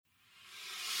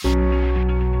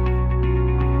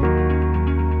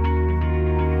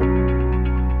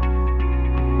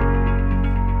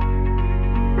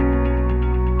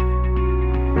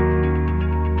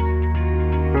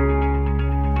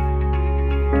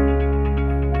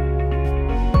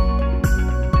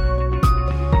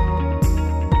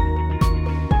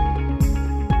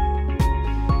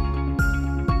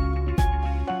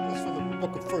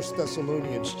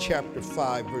Thessalonians chapter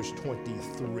 5, verse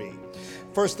 23.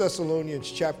 1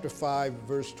 Thessalonians chapter 5,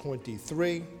 verse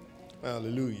 23.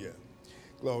 Hallelujah.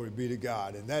 Glory be to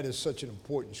God. And that is such an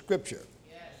important scripture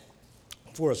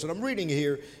for us. And I'm reading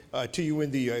here to you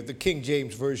in the King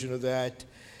James version of that.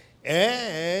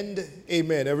 And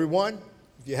amen, everyone.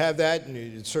 If you have that, and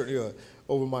it's certainly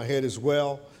over my head as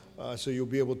well, so you'll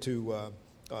be able to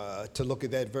look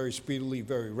at that very speedily,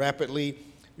 very rapidly.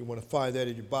 You want to find that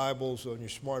in your Bibles, on your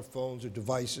smartphones or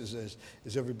devices,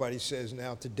 as everybody says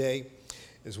now today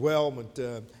as well.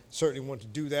 But certainly want to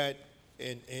do that,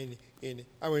 and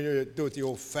I'm going to do it the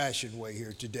old-fashioned way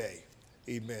here today.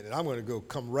 Amen. And I'm going to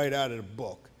come right out of the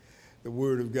book, the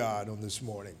Word of God, on this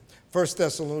morning. 1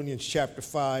 Thessalonians chapter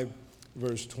 5,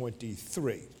 verse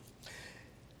 23.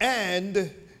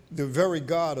 And the very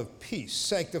God of peace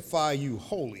sanctify you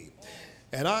wholly.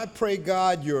 And I pray,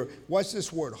 God, your, what's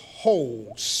this word?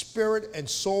 Whole, spirit and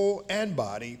soul and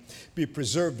body be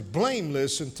preserved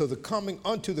blameless unto the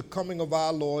coming of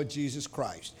our Lord Jesus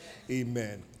Christ.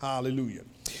 Amen. Hallelujah.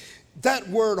 That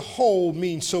word whole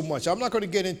means so much. I'm not going to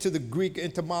get into the Greek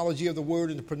etymology of the word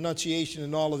and the pronunciation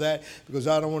and all of that, because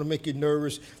I don't want to make you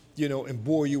nervous, and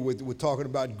bore you with talking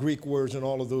about Greek words and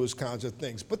all of those kinds of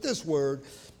things. But this word,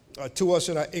 to us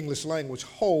in our English language,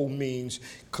 whole means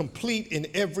complete in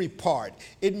every part.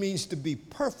 It means to be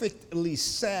perfectly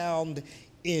sound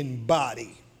in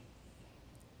body.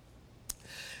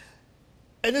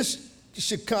 And this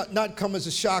should not come as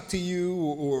a shock to you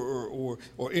or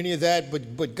any of that,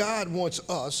 but God wants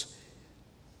us,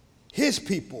 his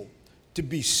people, to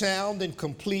be sound and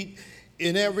complete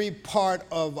in every part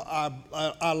of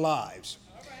our lives,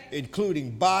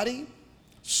 including body,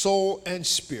 soul, and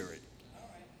spirit.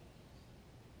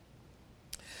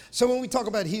 So when we talk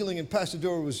about healing, and Pastor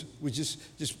Dora was just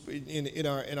in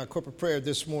our corporate prayer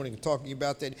this morning talking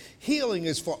about that, healing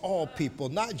is for all people,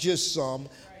 not just some,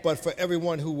 but for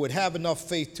everyone who would have enough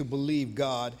faith to believe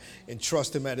God and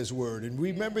trust him at his word. And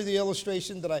remember the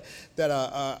illustration that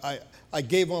I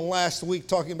gave on last week,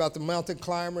 talking about the mountain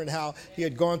climber and how he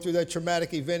had gone through that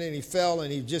traumatic event and he fell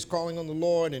and he was just calling on the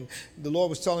Lord, and the Lord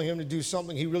was telling him to do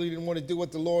something. He really didn't want to do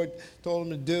what the Lord told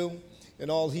him to do,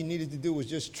 and all he needed to do was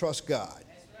just trust God.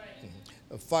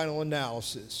 A final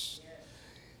analysis.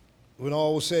 When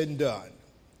all was said and done,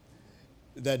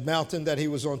 that mountain that he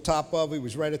was on top of, he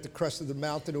was right at the crest of the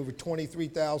mountain, over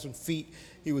 23,000 feet.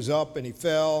 He was up and he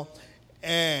fell,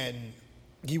 and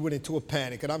he went into a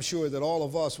panic. And I'm sure that all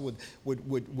of us would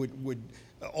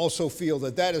also feel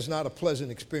that is not a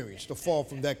pleasant experience, to fall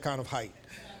from that kind of height.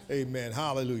 Amen.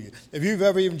 Hallelujah. If you've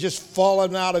ever even just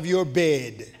fallen out of your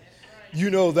bed,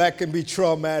 that can be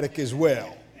traumatic as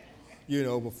well.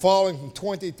 But falling from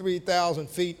 23,000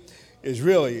 feet is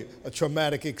really a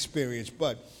traumatic experience.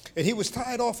 And he was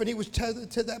tied off and he was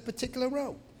tethered to that particular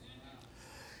rope.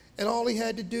 And all he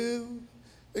had to do,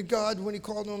 God, when he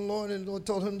called on the Lord and the Lord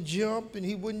told him to jump, and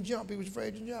he wouldn't jump. He was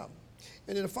afraid to jump.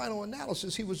 And in the final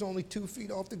analysis, he was only 2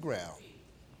 feet off the ground.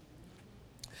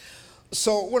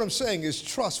 So what I'm saying is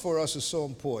trust for us is so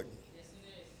important.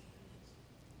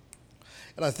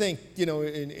 And I think,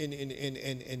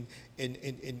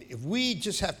 if we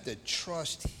just have to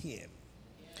trust him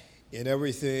in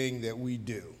everything that we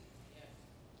do.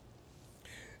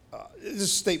 This is a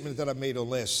statement that I made on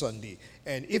last Sunday.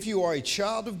 And if you are a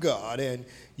child of God and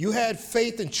you had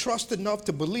faith and trust enough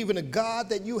to believe in a God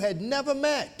that you had never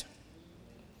met,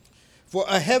 for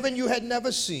a heaven you had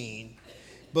never seen,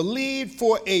 believed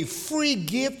for a free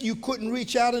gift you couldn't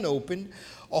reach out and open,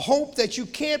 a hope that you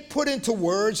can't put into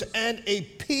words, and a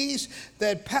peace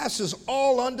that passes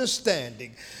all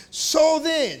understanding. So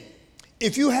then,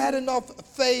 if you had enough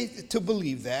faith to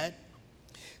believe that,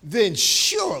 then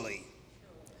surely,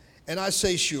 and I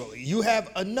say surely, you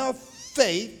have enough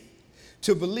faith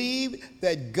to believe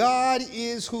that God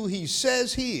is who he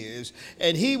says he is,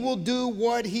 and he will do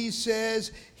what he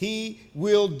says he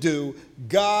will do.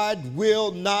 God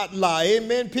will not lie.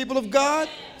 Amen, people of God?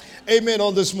 Amen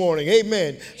on this morning.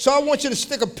 Amen. So I want you to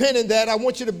stick a pin in that. I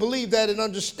want you to believe that and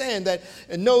understand that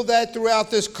and know that throughout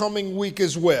this coming week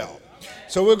as well.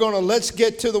 So let's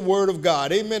get to the Word of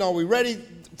God. Amen. Are we ready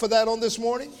for that on this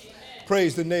morning? Amen.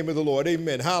 Praise the name of the Lord.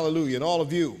 Amen. Hallelujah. And all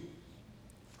of you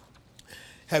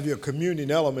have your communion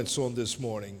elements on this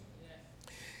morning.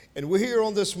 And we're here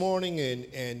on this morning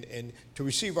and to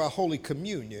receive our Holy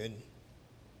Communion,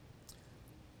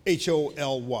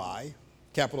 H-O-L-Y.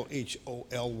 Capital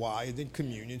H-O-L-Y, and then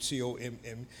communion,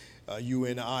 C-O-M-M-U-N-I-O-N,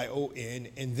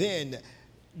 and then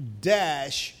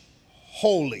dash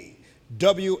holy,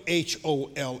 W-H-O-L-L-Y,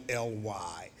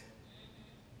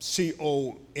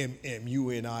 C-O-M-M-U-N-I-O-N.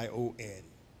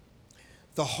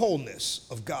 The wholeness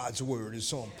of God's word is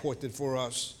so important for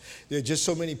us. There are just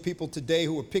so many people today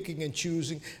who are picking and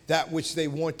choosing that which they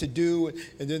want to do,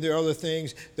 and then there are other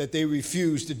things that they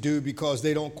refuse to do because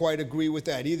they don't quite agree with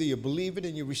that. Either you believe it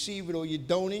and you receive it, or you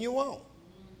don't and you won't.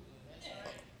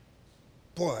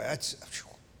 Boy, that's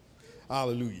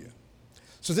hallelujah.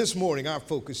 So this morning, our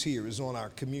focus here is on our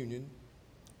communion.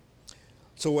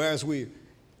 So as we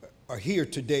are here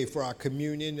today for our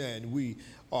communion, and we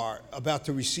are about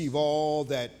to receive all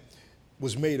that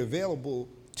was made available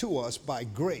to us by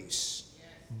grace.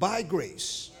 By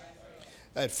grace.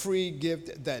 That free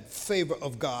gift, that favor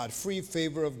of God, free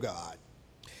favor of God,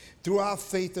 through our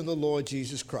faith in the Lord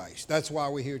Jesus Christ. That's why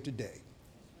we're here today.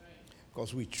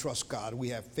 Because we trust God. We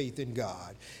have faith in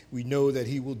God. We know that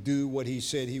he will do what he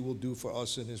said he will do for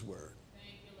us in his word.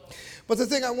 But the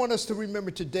thing I want us to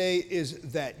remember today is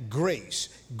that grace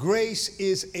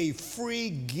is a free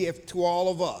gift to all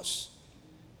of us.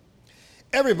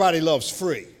 Everybody loves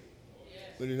free.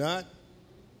 Do they not?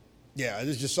 Yeah,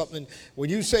 it's just something, when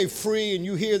you say free and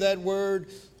you hear that word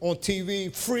on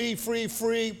TV, free, free,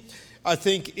 free, I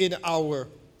think in our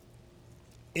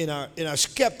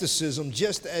skepticism,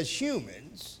 just as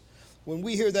humans, when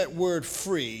we hear that word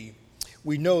free,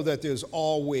 we know that there's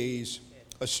always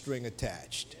a string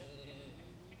attached.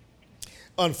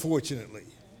 Unfortunately.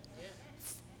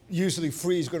 Usually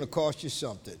free is going to cost you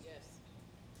something.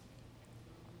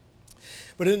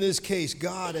 But in this case,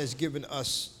 God has given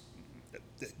us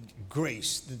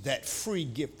grace, that free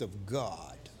gift of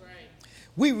God.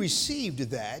 We received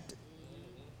that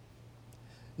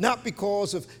not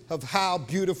because of how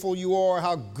beautiful you are,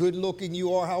 how good looking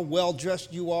you are, how well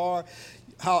dressed you are,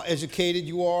 how educated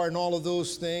you are, and all of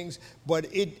those things, but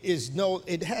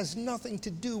it has nothing to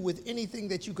do with anything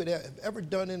that you could have ever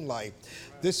done in life.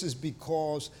 This is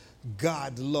because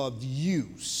God loved you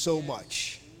so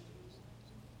much.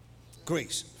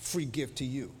 Grace, free gift to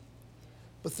you.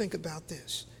 But think about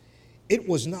this. It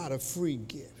was not a free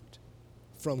gift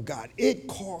from God. It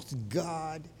cost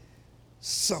God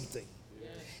something.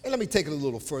 And let me take it a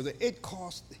little further. It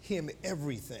cost him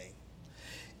everything.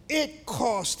 It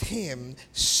cost him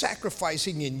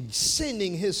sacrificing and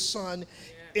sending his son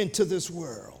into this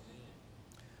world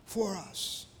for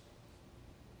us.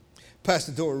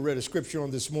 Pastor Dora read a scripture on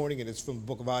this morning, and it's from the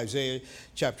book of Isaiah,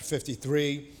 chapter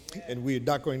 53. And we're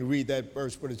not going to read that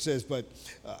verse, but it says, but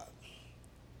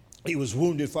he was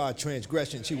wounded for our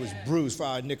transgressions. He was bruised for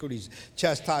our iniquities.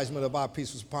 Chastisement of our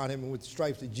peace was upon him, and with the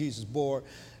stripes that Jesus bore,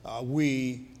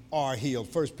 we are healed.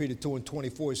 1 Peter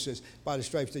 2:24 says, by the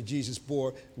stripes that Jesus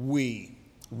bore, we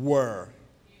were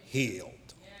healed.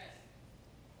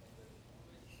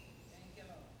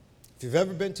 If you've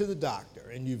ever been to the doctor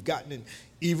and you've gotten an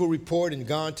evil report and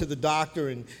gone to the doctor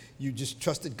and you just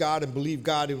trusted God and believed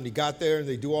God, and when you got there and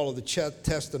they do all of the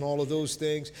tests and all of those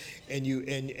things, and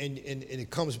it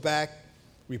comes back,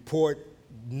 report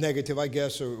negative, I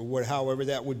guess, or however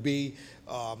that would be,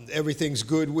 everything's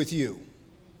good with you.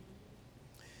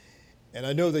 And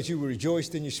I know that you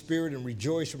rejoiced in your spirit and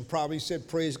rejoiced and probably said,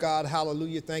 praise God,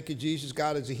 hallelujah, thank you, Jesus,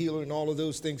 God is a healer, and all of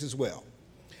those things as well.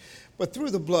 But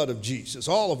through the blood of Jesus,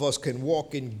 all of us can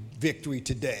walk in victory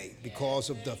today because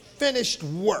of the finished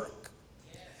work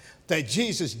that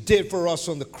Jesus did for us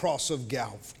on the cross of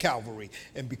Calvary.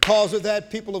 And because of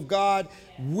that, people of God,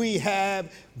 we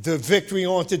have the victory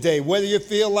on today. Whether you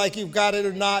feel like you've got it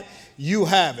or not, you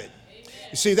have it.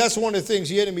 You see, that's one of the things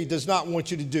the enemy does not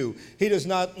want you to do. He does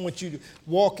not want you to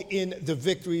walk in the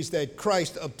victories that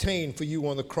Christ obtained for you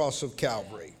on the cross of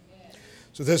Calvary.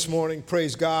 So this morning,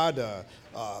 praise God.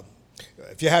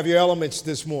 If you have your elements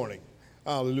this morning,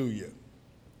 hallelujah.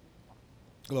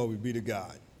 Glory be to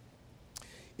God.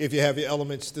 If you have your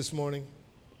elements this morning,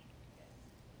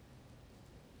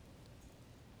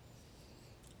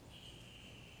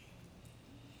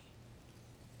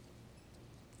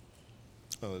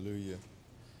 hallelujah.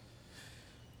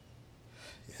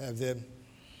 You have them.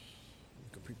 You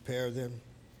can prepare them.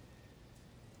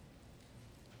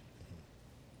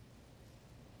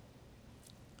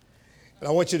 And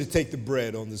I want you to take the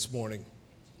bread on this morning.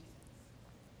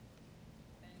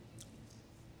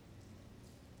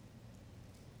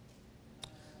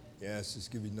 Yes,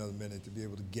 just give you another minute to be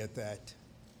able to get that.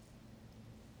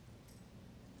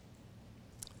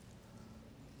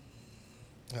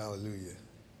 Hallelujah.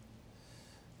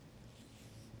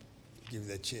 Give you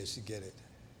that chance to get it.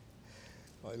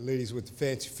 All right, ladies with the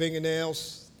fancy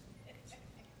fingernails,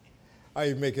 how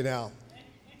you make it out?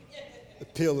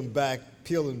 Peeling back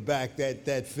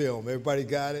that film. Everybody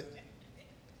got it?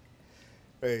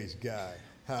 Praise God.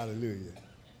 Hallelujah.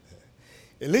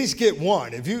 At least get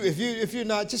one. If you're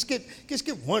not, just get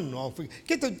one off.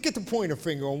 Get the pointer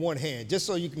finger on one hand, just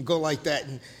so you can go like that,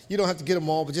 and you don't have to get them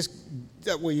all, but just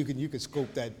that way you can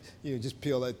scope that, just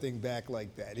peel that thing back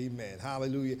like that. Amen.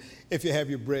 Hallelujah. If you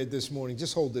have your bread this morning,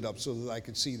 just hold it up so that I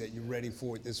can see that you're ready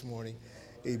for it this morning.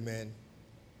 Amen.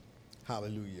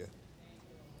 Hallelujah.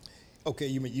 Okay,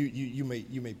 you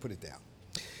may put it down.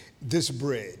 This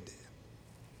bread,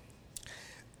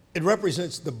 it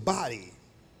represents the body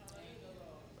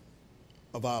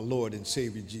of our Lord and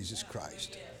Savior Jesus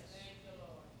Christ.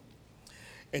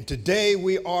 And today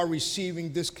we are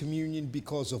receiving this communion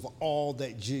because of all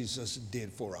that Jesus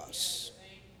did for us.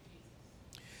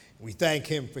 We thank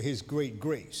him for his great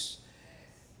grace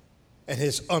and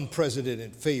his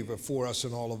unprecedented favor for us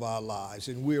in all of our lives.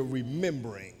 And we're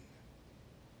remembering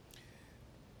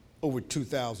over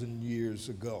 2,000 years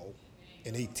ago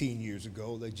and 18 years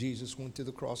ago that Jesus went to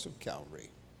the cross of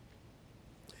Calvary.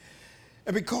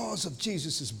 And because of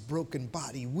Jesus' broken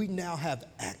body, we now have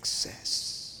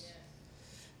access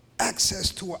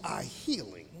to our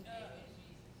healing.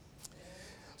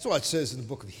 So it says in the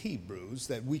book of Hebrews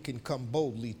that we can come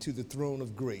boldly to the throne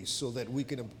of grace so that we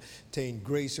can obtain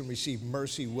grace and receive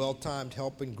mercy, well-timed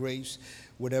help and grace,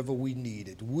 whatever we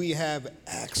needed. We have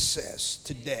access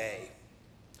today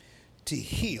to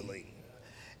healing.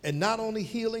 And not only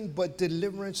healing, but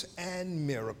deliverance and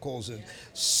miracles and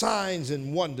signs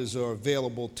and wonders are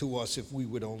available to us if we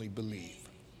would only believe.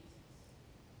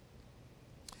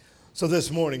 So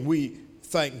this morning, we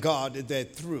thank God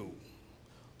that through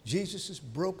Jesus'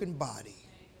 broken body,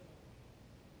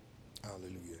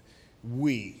 hallelujah,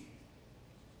 we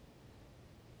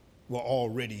were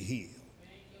already healed.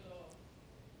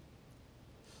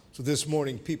 So this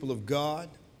morning, people of God,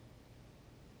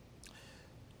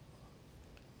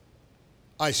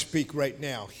 I speak right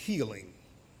now healing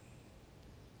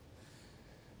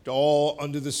to all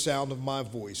under the sound of my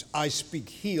voice. I speak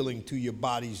healing to your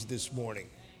bodies this morning.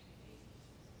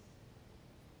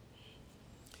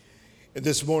 And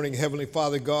this morning, Heavenly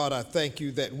Father God, I thank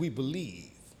you that we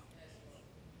believe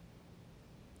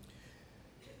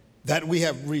that we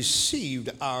have received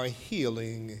our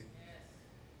healing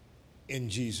in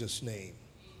Jesus' name.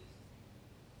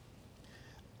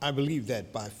 I believe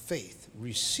that by faith,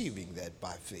 receiving that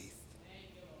by faith.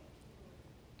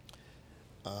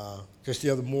 Just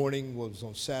the other morning was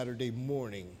on Saturday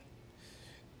morning,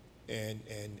 and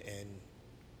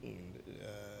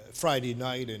Friday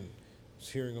night, and was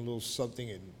hearing a little something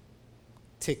and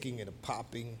ticking and a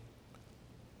popping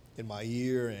in my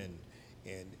ear and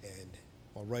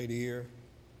my right ear.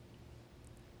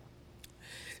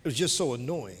 It was just so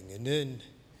annoying. And then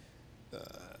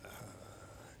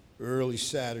early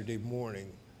Saturday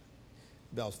morning,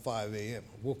 about 5 a.m.,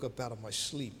 I woke up out of my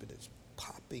sleep and it's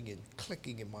popping and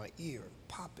clicking in my ear and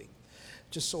popping.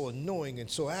 Just so annoying and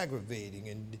so aggravating,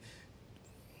 and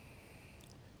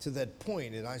to that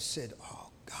point, and I said, oh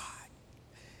God.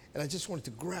 And I just wanted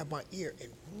to grab my ear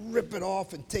and rip it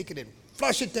off and take it and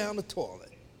flush it down the toilet.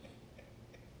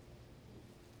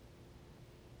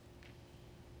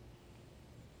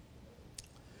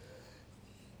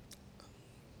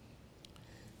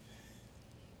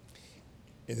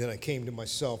 And then I came to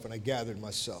myself and I gathered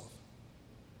myself.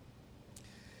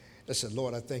 I said,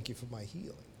 Lord, I thank you for my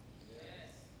healing. Yes.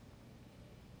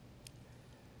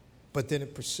 But then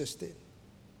it persisted.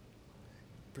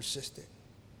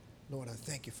 Lord, I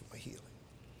thank you for my healing.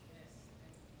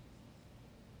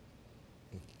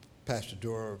 Yes. Pastor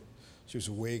Dora, she was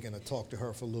awake, and I talked to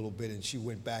her for a little bit, and she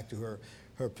went back to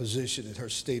her position and her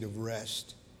state of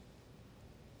rest.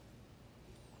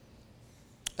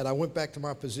 And I went back to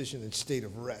my position in state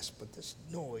of rest, but this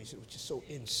noise, it was just so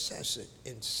incessant.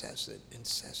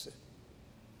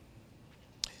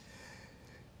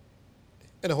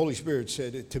 And the Holy Spirit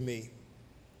said to me,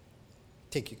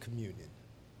 take your communion.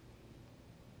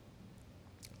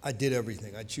 I did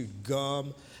everything. I chewed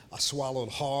gum, I swallowed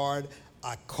hard,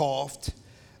 I coughed,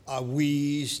 I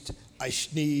wheezed, I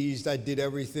sneezed, I did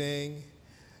everything,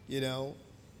 to no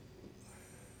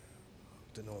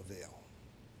avail.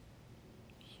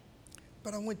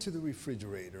 But I went to the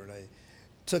refrigerator and I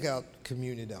took out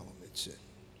communion elements. And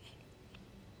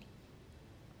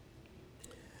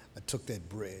I took that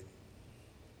bread.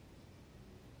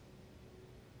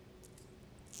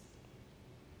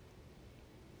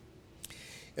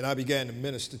 And I began to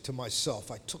minister to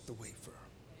myself. I took the wafer.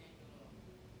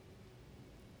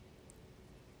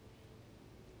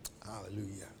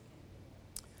 Hallelujah.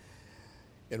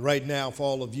 And right now, for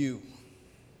all of you,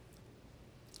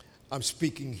 I'm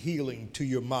speaking healing to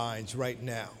your minds right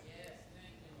now.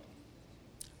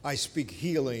 I speak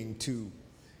healing to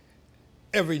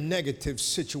every negative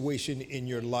situation in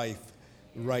your life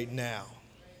right now.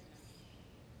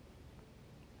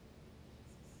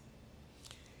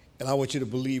 And I want you to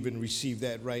believe and receive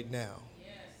that right now.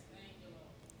 Yes, thank you,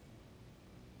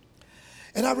 Lord.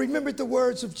 And I remembered the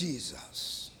words of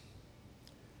Jesus.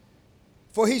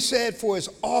 For he said, for as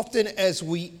often as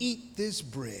we eat this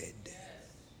bread,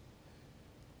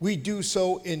 we do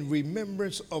so in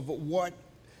remembrance of what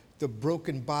the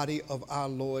broken body of our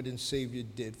Lord and Savior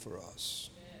did for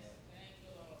us. Yes, thank you,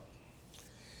 Lord.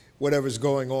 Whatever's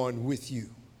going on with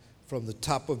you, from the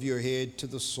top of your head to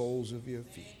the soles of your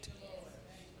feet. Thank you, Lord.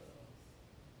 Thank you, Lord.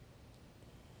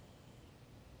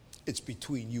 It's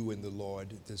between you and the Lord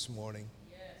this morning.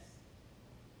 Yes.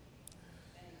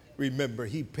 Remember,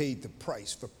 he paid the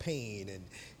price for pain, and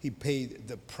he paid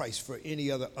the price for any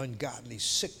other ungodly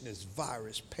sickness,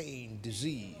 virus, pain,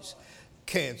 disease,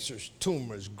 cancers,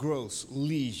 tumors, growths,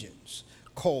 lesions,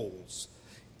 colds,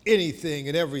 anything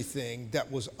and everything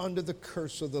that was under the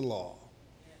curse of the law.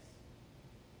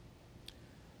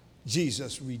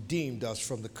 Jesus redeemed us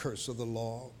from the curse of the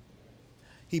law.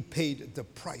 He paid the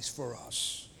price for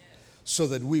us so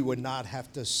that we would not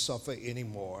have to suffer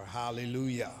anymore.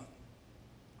 Hallelujah.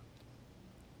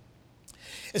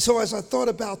 And so as I thought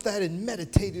about that and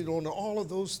meditated on all of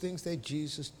those things that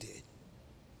Jesus did,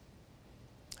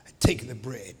 I'd taken the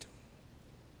bread.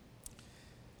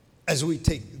 As we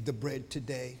take the bread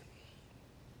today,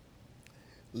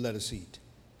 let us eat.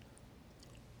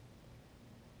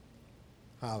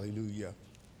 Hallelujah.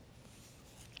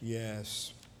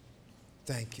 Yes.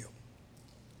 Thank you.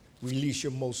 Release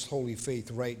your most holy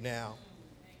faith right now.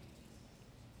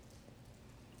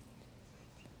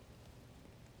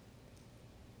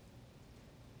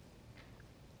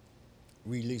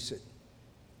 Release it.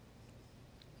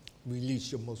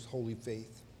 Release your most holy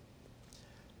faith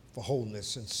for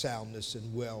wholeness and soundness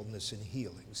and wellness and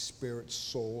healing, spirit,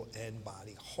 soul, and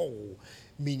body. Whole,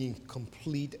 meaning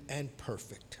complete and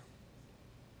perfect.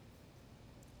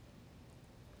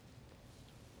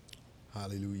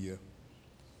 Hallelujah.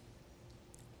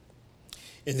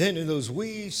 And then in those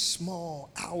wee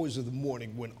small hours of the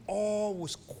morning when all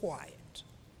was quiet,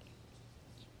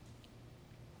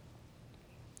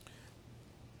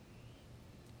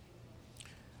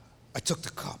 I took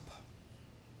the cup.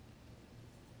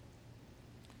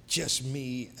 Just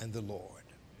me and the Lord.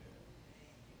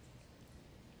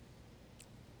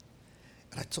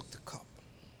 And I took the cup.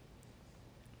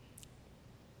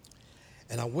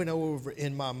 And I went over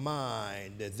in my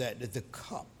mind that the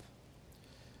cup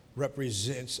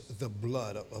represents the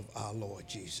blood of our Lord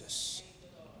Jesus.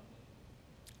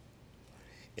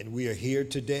 And we are here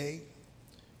today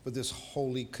for this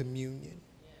holy communion.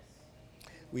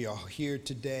 We are here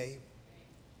today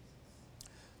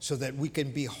so that we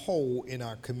can be whole in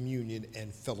our communion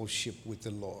and fellowship with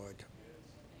the Lord.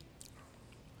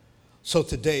 So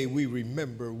today we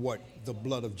remember what the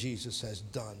blood of Jesus has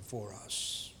done for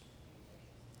us.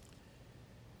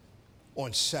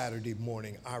 On Saturday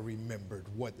morning, I remembered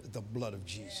what the blood of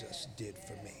Jesus did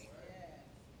for me.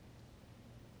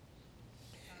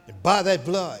 And by that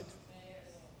blood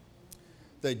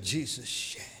that Jesus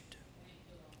shed,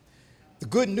 the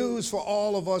good news for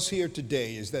all of us here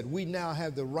today is that we now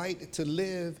have the right to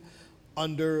live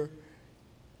under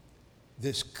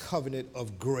this covenant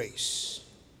of grace.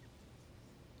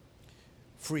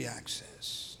 Free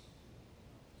access,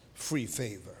 free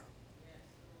favor.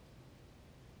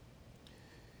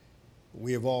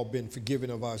 We have all been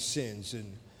forgiven of our sins,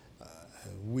 and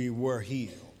we were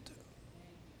healed.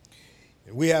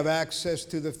 And we have access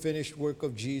to the finished work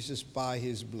of Jesus by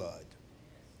his blood.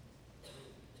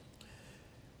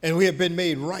 And we have been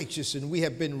made righteous, and we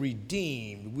have been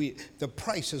redeemed. The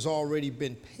price has already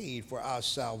been paid for our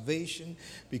salvation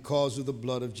because of the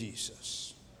blood of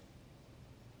Jesus.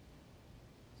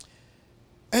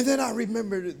 And then I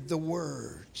remembered the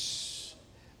words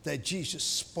that Jesus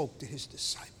spoke to his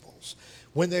disciples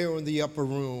when they were in the upper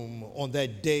room on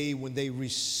that day when they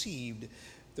received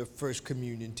the first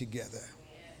communion together.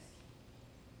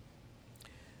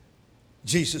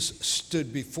 Jesus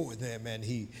stood before them, and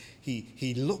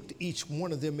he looked each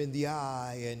one of them in the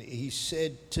eye, and he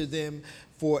said to them,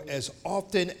 for as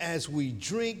often as we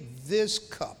drink this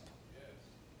cup,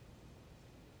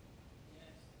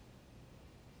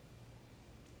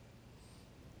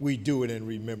 we do it in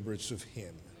remembrance of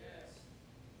him.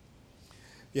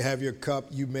 You have your cup,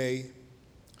 you may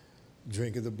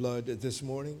drink of the blood this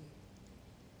morning.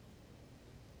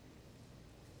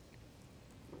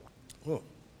 Oh.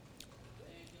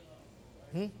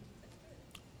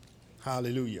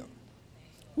 Hallelujah.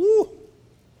 Woo.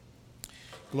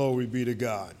 Glory be to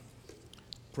God.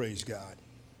 Praise God.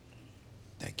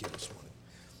 Thank you this morning.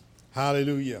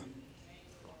 Hallelujah.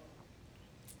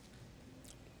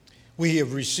 We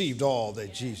have received all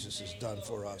that Jesus has done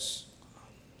for us.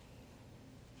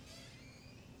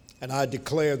 And I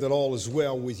declare that all is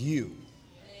well with you.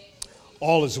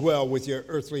 All is well with your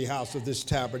earthly house of this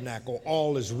tabernacle.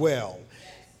 All is well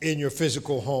in your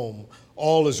physical home.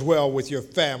 All is well with your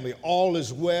family. All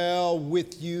is well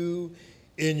with you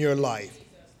in your life.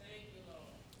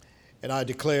 And I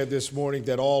declare this morning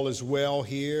that all is well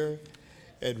here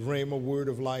at Rhema Word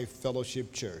of Life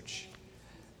Fellowship Church.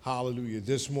 Hallelujah.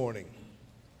 This morning,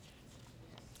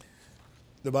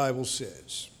 the Bible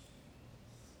says,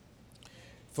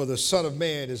 "For the Son of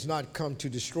Man has not come to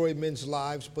destroy men's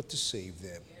lives, but to save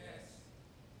them."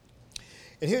 Yes.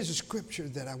 And here's a scripture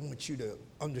that I want you to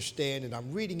understand, and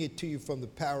I'm reading it to you from the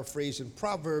paraphrase in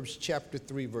Proverbs chapter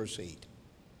 3, verse 8.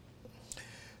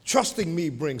 "Trusting me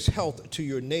brings health to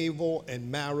your navel and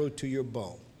marrow to your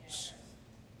bones.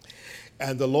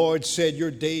 And the Lord said,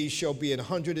 your days shall be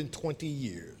 120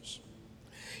 years.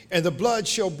 And the blood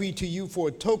shall be to you for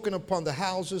a token upon the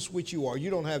houses which you are." You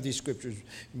don't have these scriptures,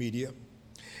 media.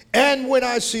 "And when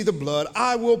I see the blood,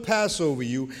 I will pass over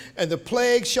you, and the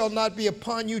plague shall not be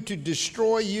upon you to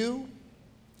destroy you.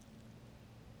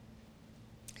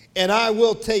 And I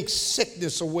will take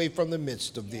sickness away from the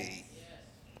midst of thee.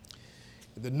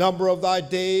 The number of thy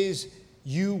days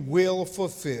you will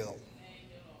fulfill.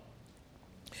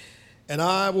 And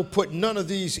I will put none of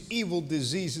these evil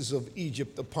diseases of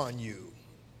Egypt upon you.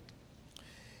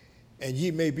 And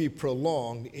ye may be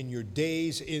prolonged in your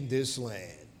days in this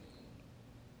land."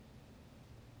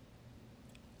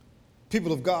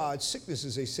 People of God, sickness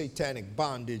is a satanic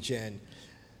bondage, and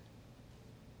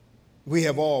we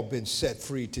have all been set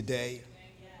free today.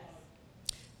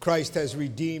 Christ has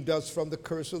redeemed us from the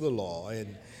curse of the law,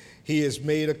 and he has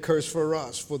made a curse for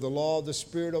us. For the law of the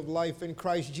Spirit of life in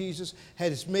Christ Jesus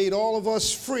has made all of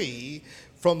us free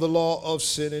from the law of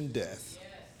sin and death.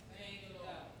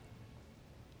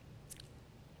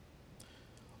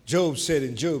 Job said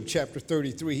in Job chapter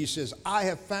 33, he says, "I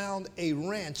have found a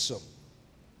ransom.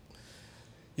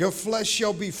 Your flesh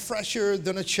shall be fresher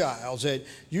than a child's, and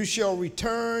you shall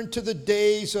return to the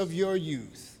days of your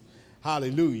youth."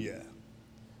 Hallelujah.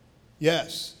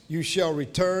 Yes, you shall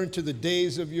return to the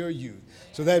days of your youth.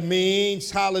 So that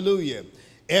means, hallelujah,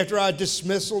 after our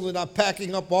dismissal and our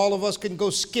packing up, all of us can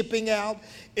go skipping out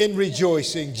in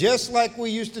rejoicing, just like we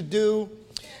used to do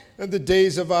in the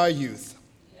days of our youth.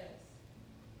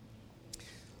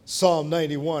 Psalm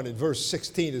 91 and verse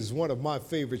 16 is one of my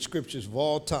favorite scriptures of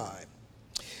all time.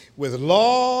 "With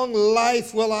long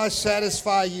life will I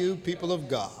satisfy you, people of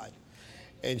God,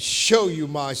 and show you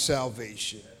my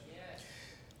salvation."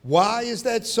 Why is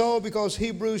that so? Because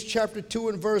Hebrews chapter 2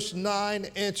 and verse 9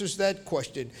 answers that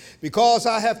question. "Because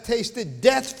I have tasted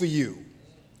death for you,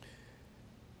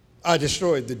 I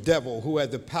destroyed the devil who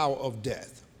had the power of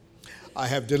death. I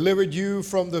have delivered you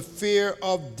from the fear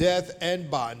of death and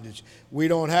bondage." We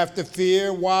don't have to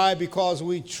fear. Why? Because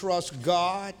we trust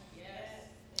God.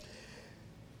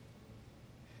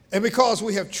 And because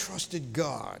we have trusted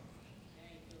God,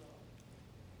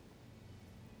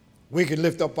 we can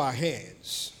lift up our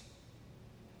hands,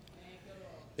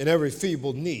 and every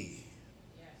feeble knee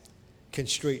can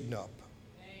straighten up.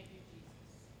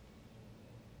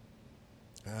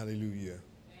 Hallelujah.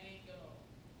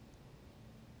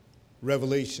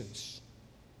 Revelations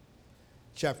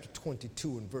chapter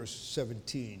 22 and verse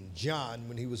 17. John,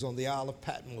 when he was on the Isle of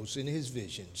Patmos in his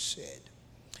vision, said,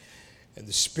 "And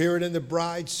the Spirit and the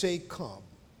bride say, come.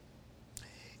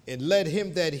 And let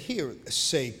him that heareth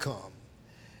say, come.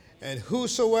 And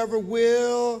whosoever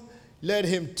will, let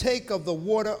him take of the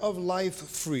water of life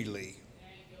freely."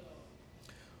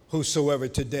 Whosoever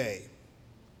today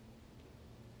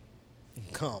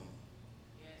come.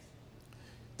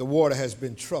 The water has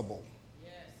been troubled.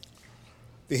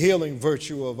 The healing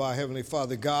virtue of our Heavenly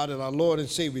Father God and our Lord and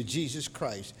Savior Jesus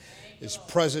Christ is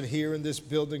present here in this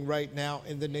building right now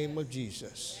in the name of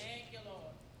Jesus.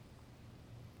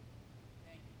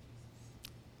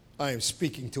 I am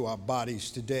speaking to our bodies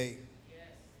today.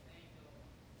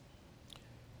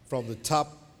 From the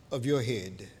top of your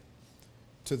head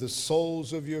to the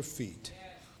soles of your feet.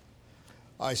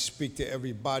 I speak to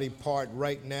every body part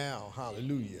right now.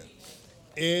 Hallelujah.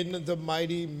 In the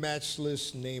mighty,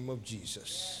 matchless name of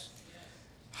Jesus.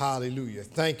 Hallelujah.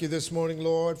 Thank you this morning,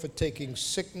 Lord, for taking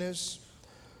sickness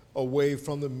away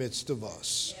from the midst of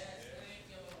us.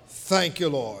 Thank you,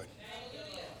 Lord.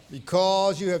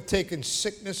 Because you have taken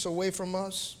sickness away from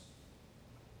us,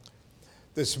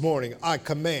 this morning I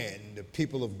command the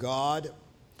people of God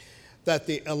that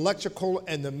the electrical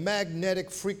and the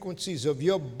magnetic frequencies of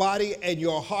your body and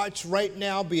your hearts right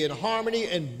now be in harmony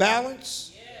and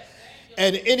balance.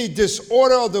 And any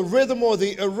disorder of the rhythm or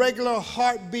the irregular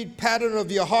heartbeat pattern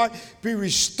of your heart be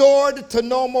restored to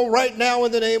normal right now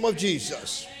in the name of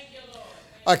Jesus.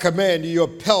 I command your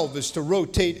pelvis to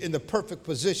rotate in the perfect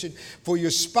position for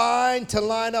your spine to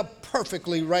line up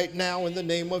perfectly right now in the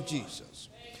name of Jesus.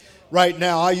 Right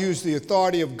now, I use the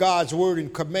authority of God's word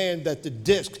and command that the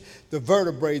discs, the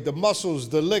vertebrae, the muscles,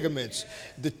 the ligaments,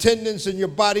 the tendons in your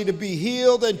body to be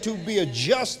healed and to be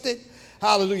adjusted,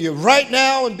 hallelujah, right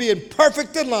now and be in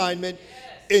perfect alignment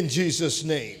in Jesus'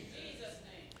 name.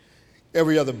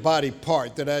 Every other body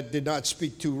part that I did not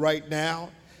speak to right now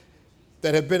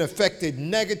that have been affected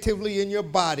negatively in your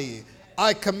body,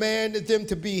 I command them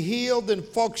to be healed and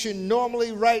function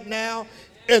normally right now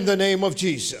in the name of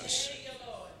Jesus.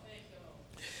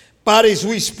 Bodies,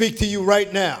 we speak to you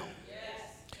right now.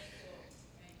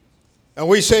 And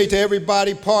we say to every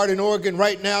body part and organ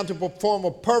right now to perform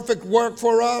a perfect work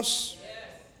for us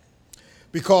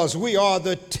because we are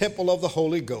the temple of the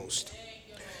Holy Ghost.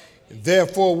 And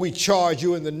therefore, we charge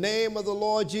you in the name of the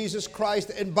Lord Jesus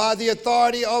Christ and by the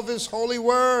authority of his holy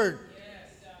word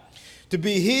to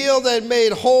be healed and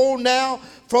made whole now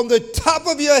from the top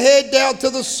of your head down to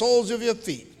the soles of your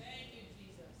feet.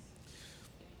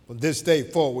 From this day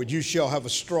forward, you shall have a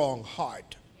strong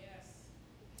heart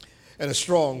and a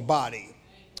strong body.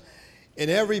 And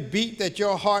every beat that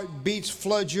your heart beats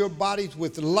floods your body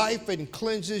with life and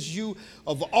cleanses you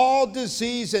of all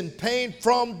disease and pain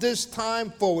from this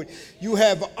time forward. You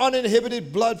have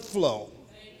uninhibited blood flow.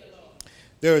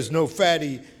 There is no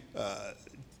fatty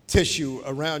tissue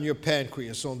around your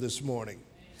pancreas on this morning.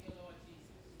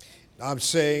 I'm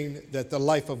saying that the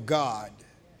life of God,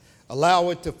 allow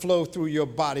it to flow through your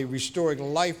body,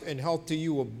 restoring life and health to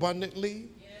you abundantly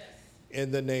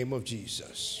in the name of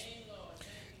Jesus.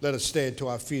 Let us stand to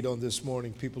our feet on this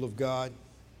morning, people of God.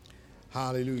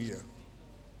 Hallelujah.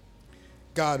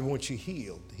 God wants you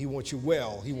healed. He wants you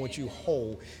well. He wants you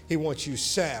whole. He wants you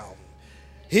sound.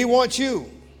 He wants you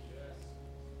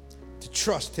to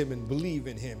trust him and believe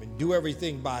in him and do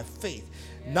everything by faith,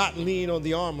 not lean on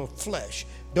the arm of flesh.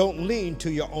 Don't lean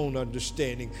to your own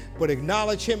understanding, but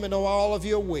acknowledge him in all of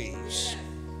your ways.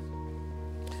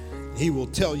 He will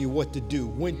tell you what to do,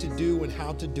 when to do, and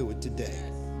how to do it today.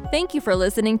 Thank you for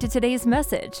listening to today's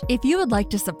message. If you would like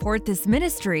to support this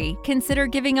ministry, consider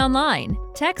giving online.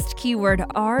 Text keyword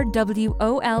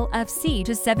RWOLFC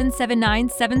to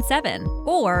 77977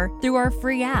 or through our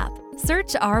free app.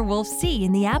 Search RWolfC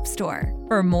in the App Store.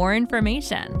 For more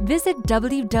information, visit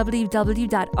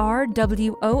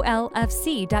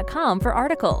www.rwolfc.com for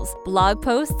articles, blog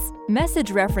posts,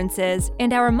 message references,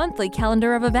 and our monthly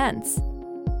calendar of events.